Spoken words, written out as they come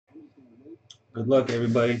Good luck,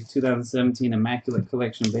 everybody. 2017 Immaculate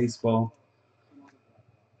Collection Baseball.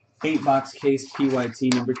 8-box case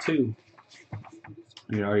PYT number 2.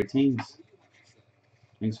 Here are your teams.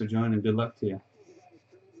 Thanks for joining. Good luck to you.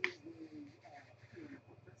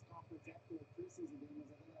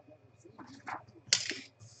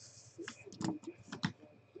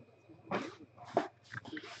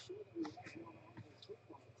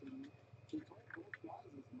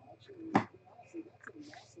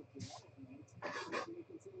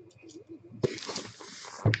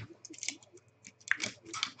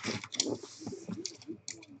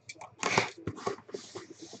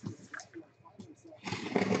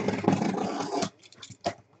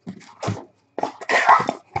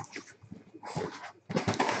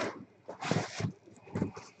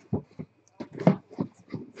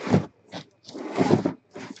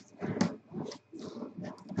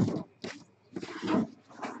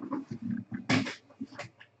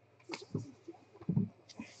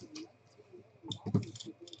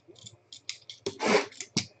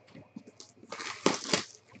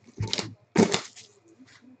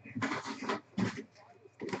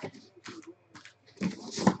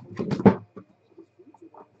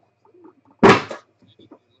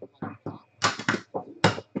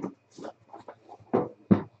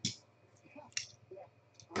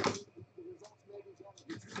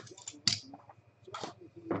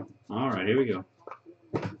 All right, here we go.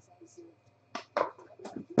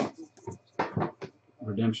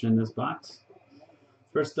 Redemption in this box.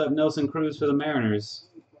 First up, Nelson Cruz for the Mariners.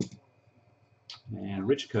 And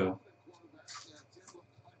Richco.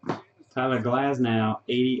 Tyler Glasnow,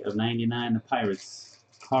 80 of 99, the Pirates.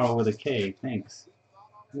 Carl with a K, thanks.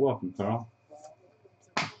 You're welcome, Carl.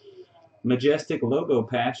 Majestic logo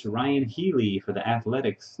patch, Ryan Healy for the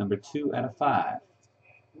Athletics, number 2 out of 5.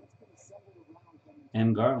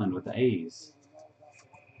 M. Garland with the A's.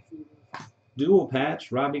 Dual patch,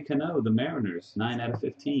 Robbie Cano, the Mariners, 9 out of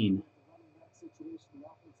 15.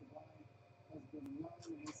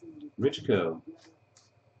 Richco.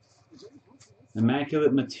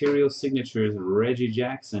 Immaculate Material Signatures, Reggie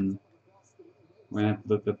Jackson. We're going to have to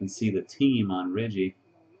look up and see the team on Reggie.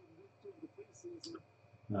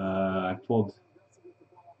 I pulled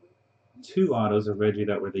 2 autos of Reggie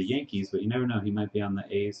that were the Yankees, but you never know. He might be on the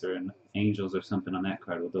A's or an Angels or something on that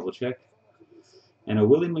card. We'll double check. And a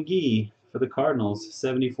Willie McGee for the Cardinals,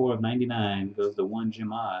 74 of 99, goes to 1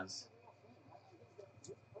 Jim Oz.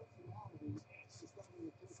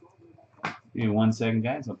 Give me 1 second,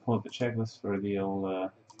 guys. I'll pull up the checklist for the old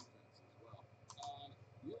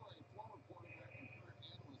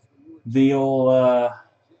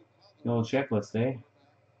checklist, eh?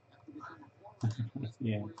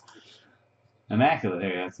 Yeah. Immaculate.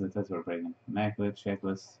 There, that's what we're breaking. Immaculate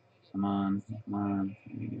checklist. Come on, come on.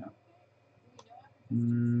 There you go.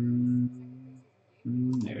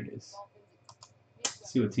 There it is. Let's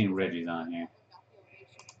see what team Reggie's on here.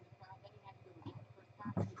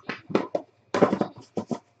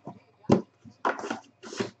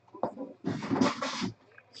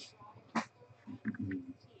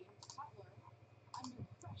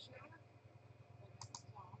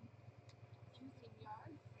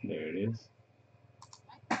 There it is.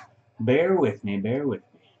 Bear with me, bear with me.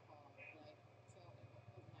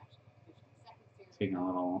 Taking a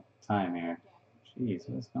little time here. Jeez,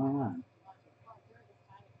 what's going on?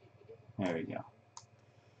 There we go.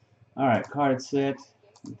 Alright, card set.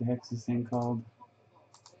 What the heck's this thing called?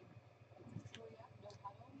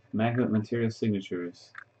 Immaculate Material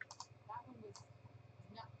Signatures.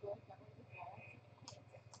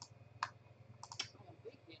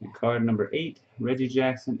 And card number 8, Reggie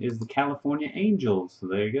Jackson, is the California Angels. So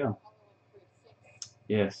there you go.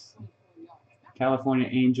 Yes. California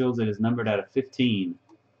Angels, it is numbered out of 15.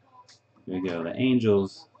 There you go. The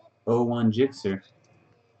Angels, 01 Gixxer.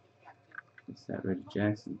 What's that, Reggie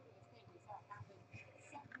Jackson?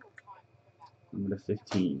 Number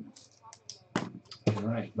 15.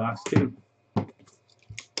 Alright, box 2.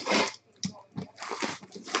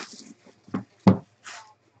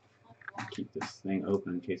 Keep this thing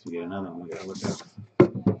open in case we get another one we gotta look up.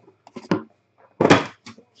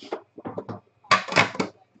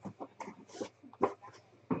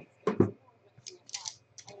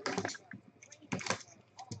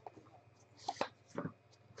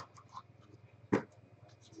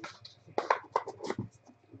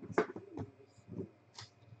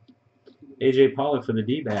 AJ Pollock for the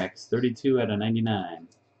D-backs, 32 out of 99.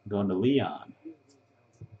 Going to Leon.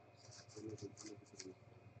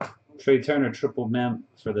 Trey Turner, triple mem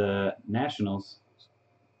for the Nationals.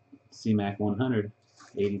 CMAC 100,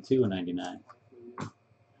 82 of 99.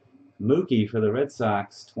 Mookie for the Red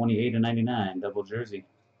Sox, 28 of 99, double jersey.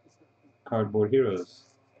 Cardboard Heroes.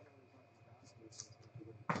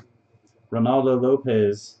 Ronaldo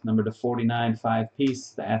Lopez, number to 49,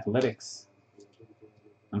 5-piece, the Athletics.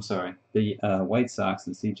 I'm sorry, the White Sox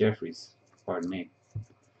and C. Jeffries. Pardon me.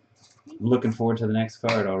 I'm looking forward to the next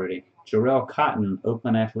card already. Jarrell Cotton,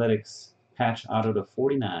 Oakland Athletics, patch auto to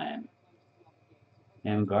 49.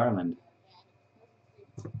 And Garland.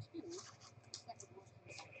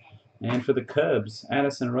 And for the Cubs,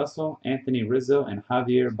 Addison Russell, Anthony Rizzo, and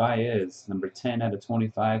Javier Baez, number 10 out of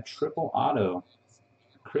 25, triple auto,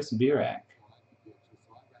 Chris Burak.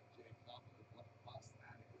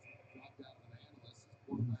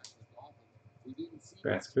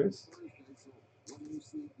 Congrats, Chris.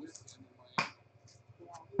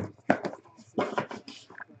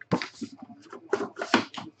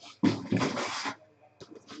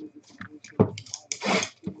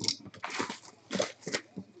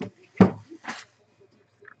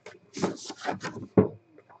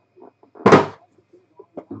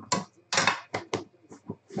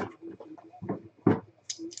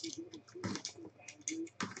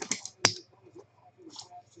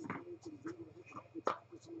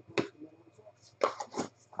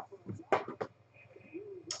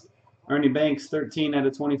 Ernie Banks, 13 out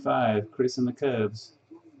of 25, Chris and the Cubs.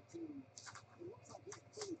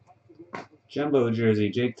 Jumbo jersey,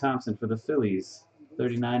 Jake Thompson for the Phillies,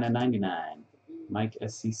 39 of 99, Mike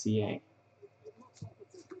SCCA.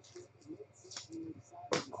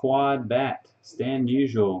 Quad bat, Stan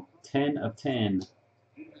Musial, 10 of 10,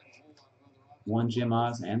 one Jim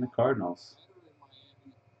Oz and the Cardinals.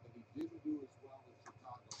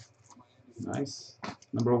 Nice.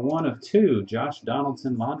 Number 1 of 2, Josh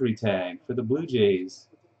Donaldson laundry tag for the Blue Jays.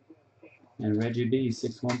 And Reggie B,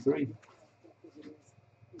 613.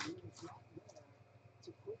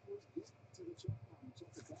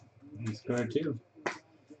 Nice card too.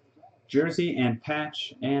 Jersey and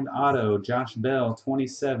patch and auto, Josh Bell,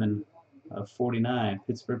 27 of 49,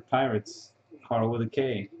 Pittsburgh Pirates. Carl with a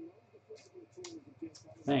K.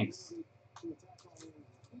 Thanks.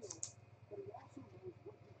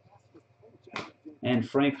 And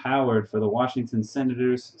Frank Howard for the Washington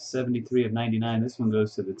Senators, 73 of 99. This one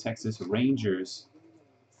goes to the Texas Rangers.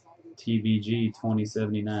 TBG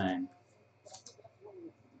 2079.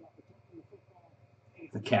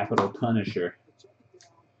 The Capital Punisher.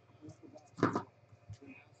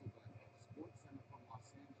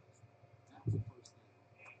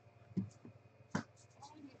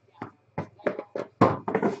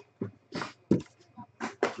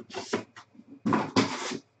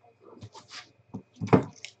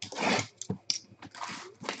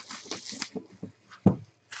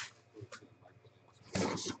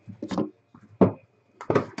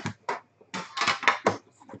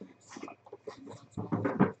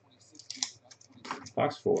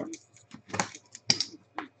 Box 4.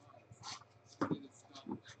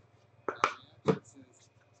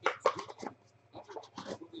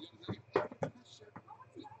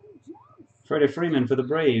 Freddie Freeman for the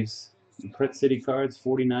Braves. Pret City Cards,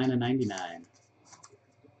 49 of 99.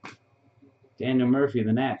 Daniel Murphy,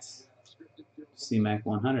 the Nats. C-Mac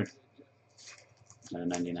 100 out of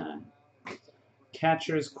 99.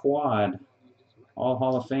 Catcher's Quad. All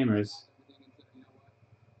Hall of Famers.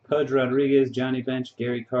 Pudge Rodriguez, Johnny Bench,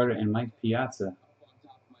 Gary Carter, and Mike Piazza.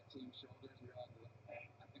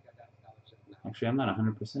 Actually, I'm not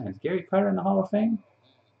 100%. Is Gary Carter in the Hall of Fame?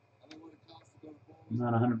 I'm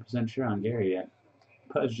not 100% sure on Gary yet.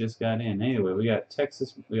 Pudge just got in. Anyway, we got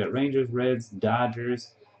Texas, we got Rangers, Reds,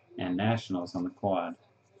 Dodgers, and Nationals on the quad.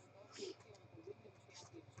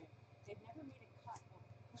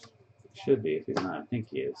 Should be if he's not. I think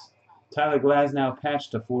he is. Tyler Glasnow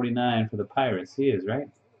patched to 49 for the Pirates. He is, right?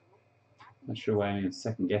 Not sure why I'm even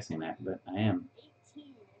second guessing that, but I am.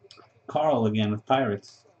 Carl again with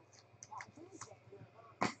Pirates.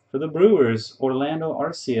 For the Brewers, Orlando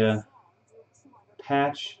Arcia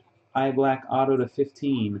patch eye black auto to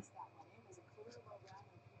 15.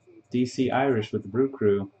 DC Irish with the Brew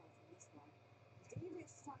Crew.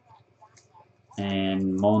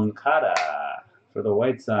 And Moncada for the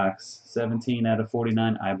White Sox, 17 out of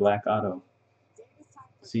 49 eye black auto.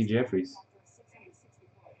 C. Jeffries.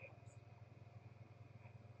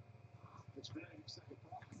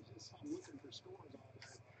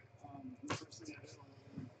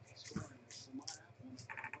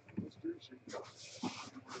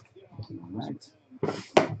 All right.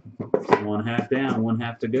 1 half down, 1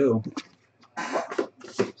 half to go.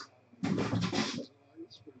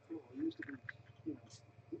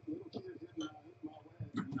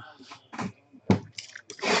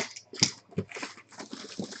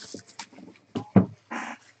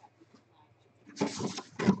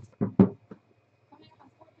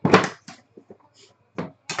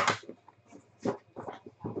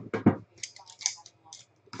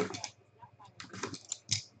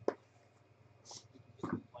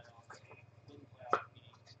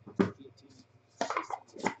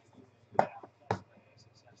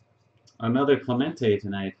 Another Clemente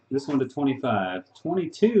tonight. This one to 25.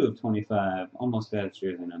 22 of 25. Almost got its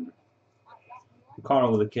jersey number.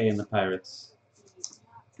 Carl with a K in the Pirates.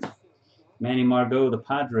 Manny Margot, the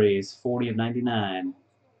Padres. 40 of 99.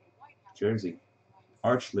 Jersey.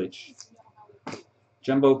 Archlich.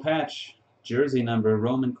 Jumbo patch. Jersey number.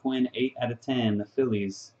 Roman Quinn. 8 out of 10. The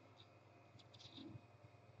Phillies.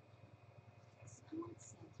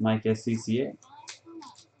 Mike SCCA.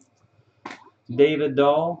 David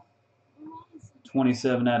Dahl.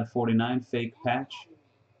 27 out of 49. Fake patch.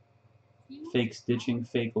 Fake stitching.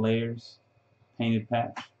 Fake layers. Painted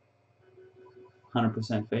patch.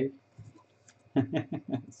 100% fake.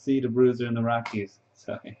 See the Bruiser in the Rockies.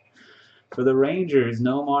 Sorry. For the Rangers,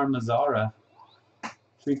 Nomar Mazara.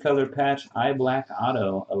 3-color patch. Eye black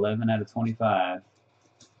auto. 11 out of 25.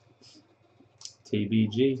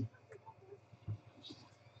 TBG.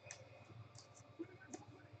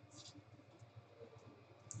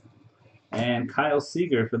 And Kyle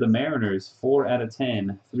Seager for the Mariners, 4 out of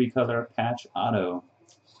 10, 3-color patch auto.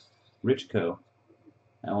 Richco.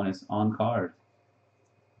 That one is on card.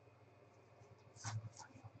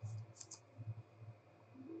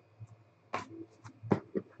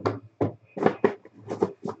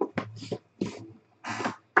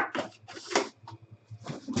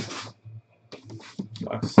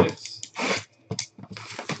 Box 6.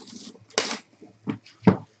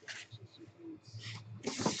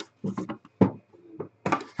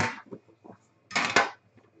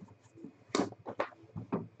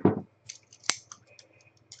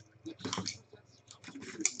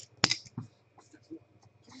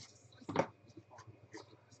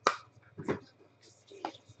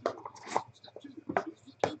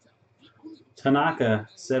 Tanaka,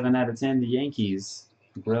 7 out of 10, the Yankees.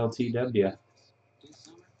 Grell TW.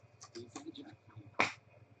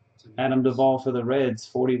 Adam Duvall for the Reds,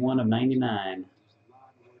 41 of 99.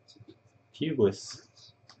 Puglis.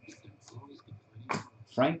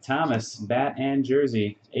 Frank Thomas, bat and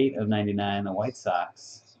jersey, 8 of 99, the White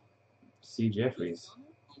Sox. C. Jeffries.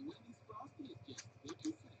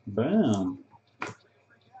 Boom.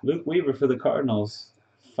 Luke Weaver for the Cardinals,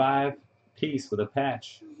 5-piece with a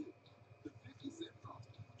patch.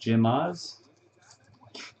 Jim Oz.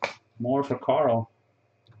 More for Carl.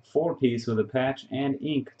 4-piece with a patch and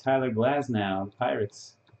ink. Tyler Glasnow,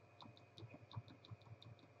 Pirates.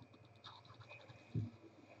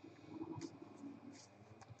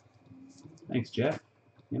 Thanks, Jeff.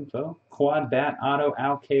 Info. Quad bat auto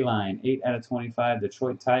Al Kaline, 8 out of 25,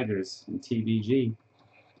 Detroit Tigers and TBG.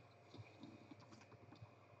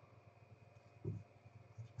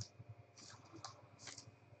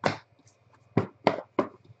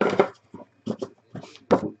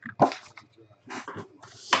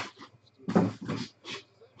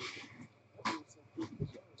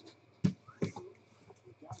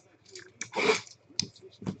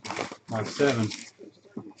 Mark 7.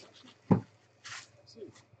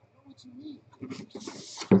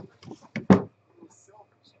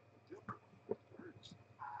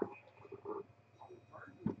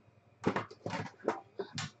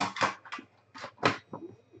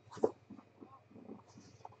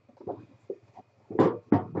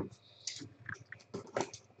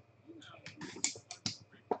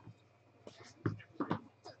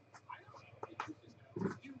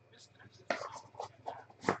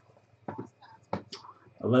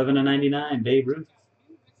 $11 of 99, Babe Ruth.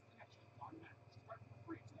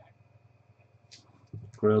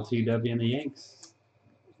 Grill TW and the Yanks.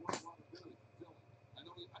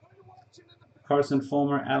 Carson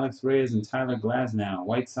Fulmer, Alex Reyes, and Tyler Glasnow.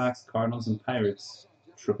 White Sox, Cardinals, and Pirates.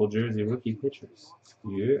 Triple jersey rookie pitchers.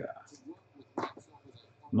 Yeah.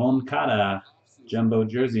 Moncada, jumbo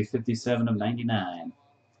jersey, 57 of 99.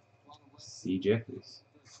 C. Jeffries.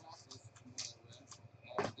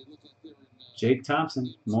 Jake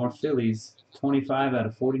Thompson, more Phillies, 25 out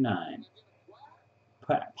of 49.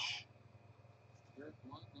 Patch.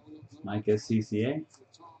 Mike SCCA.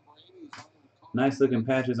 Nice looking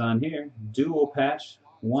patches on here. Dual patch,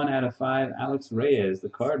 1 out of 5. Alex Reyes, the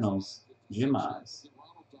Cardinals. Jim Oz.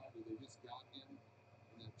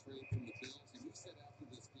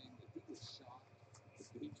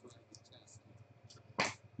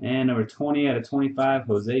 And number 20 out of 25,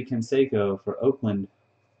 Jose Canseco for Oakland.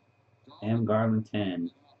 M. Garland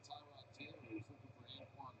 10.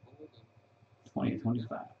 20 of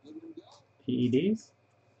 25. PEDs.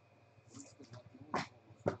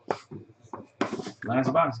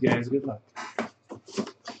 Last box, guys. Good luck.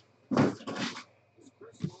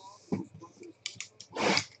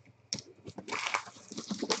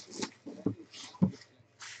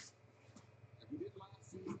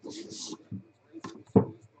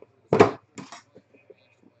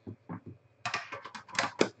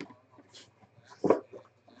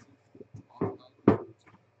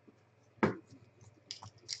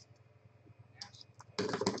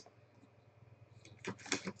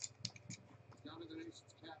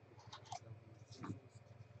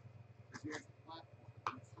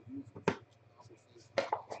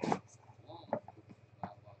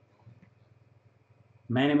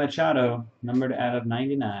 Manny Machado, numbered out of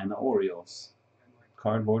 99, the Orioles.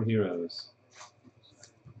 Cardboard Heroes.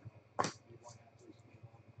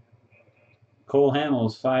 Cole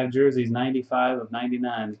Hamels, 5 jerseys, 95 of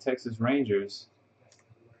 99, the Texas Rangers.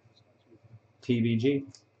 TBG.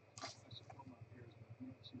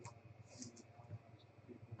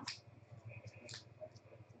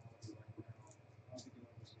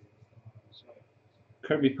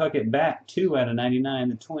 Kirby Puckett bat, 2 out of 99,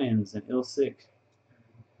 the Twins, and Ilsick.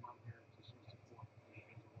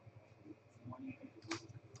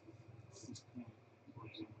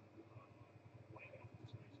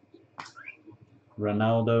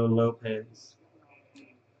 Ronaldo Lopez.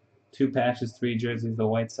 2 patches, 3 jerseys, the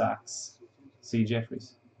White Sox. C.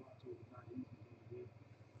 Jeffries.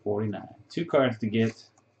 49. 2 cards to get.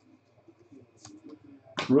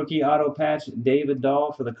 Rookie auto patch, David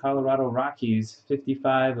Dahl for the Colorado Rockies,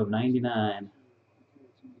 55 of 99.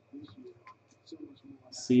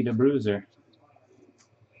 C. DeBruiser.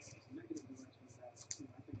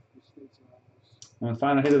 And the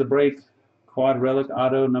final hit of the break, quad relic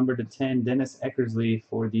auto number to 10, Dennis Eckersley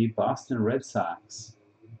for the Boston Red Sox.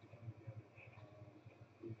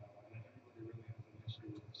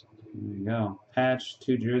 There you go. Patch,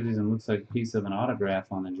 2 jerseys, and looks like a piece of an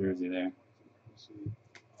autograph on the jersey there.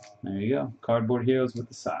 There you go. Cardboard Heroes with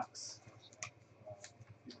the Sox.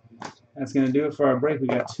 That's going to do it for our break. We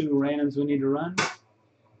got 2 randoms we need to run.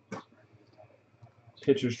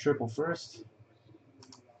 Pitchers triple first.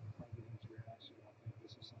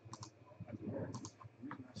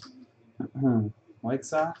 White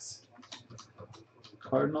Sox,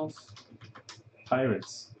 Cardinals,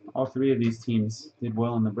 Pirates. All 3 of these teams did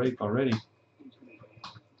well in the break already.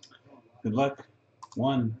 Good luck.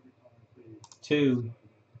 1, 2,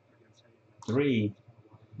 3.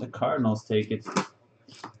 The Cardinals take it.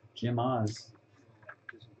 Jim Oz.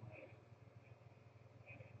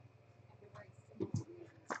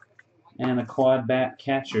 And the quad bat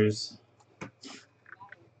catchers.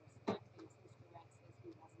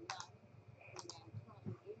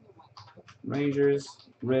 Rangers,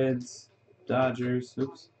 Reds, Dodgers,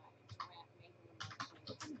 oops,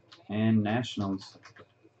 and Nationals.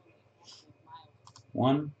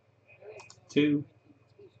 1, 2,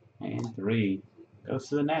 and 3. Goes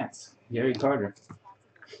to the Nats. Gary Carter.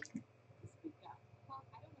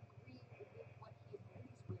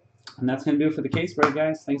 And that's going to do it for the case break,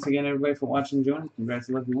 guys. Thanks again, everybody, for watching and joining. Congrats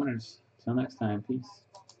to lucky winners. Till next time. Peace.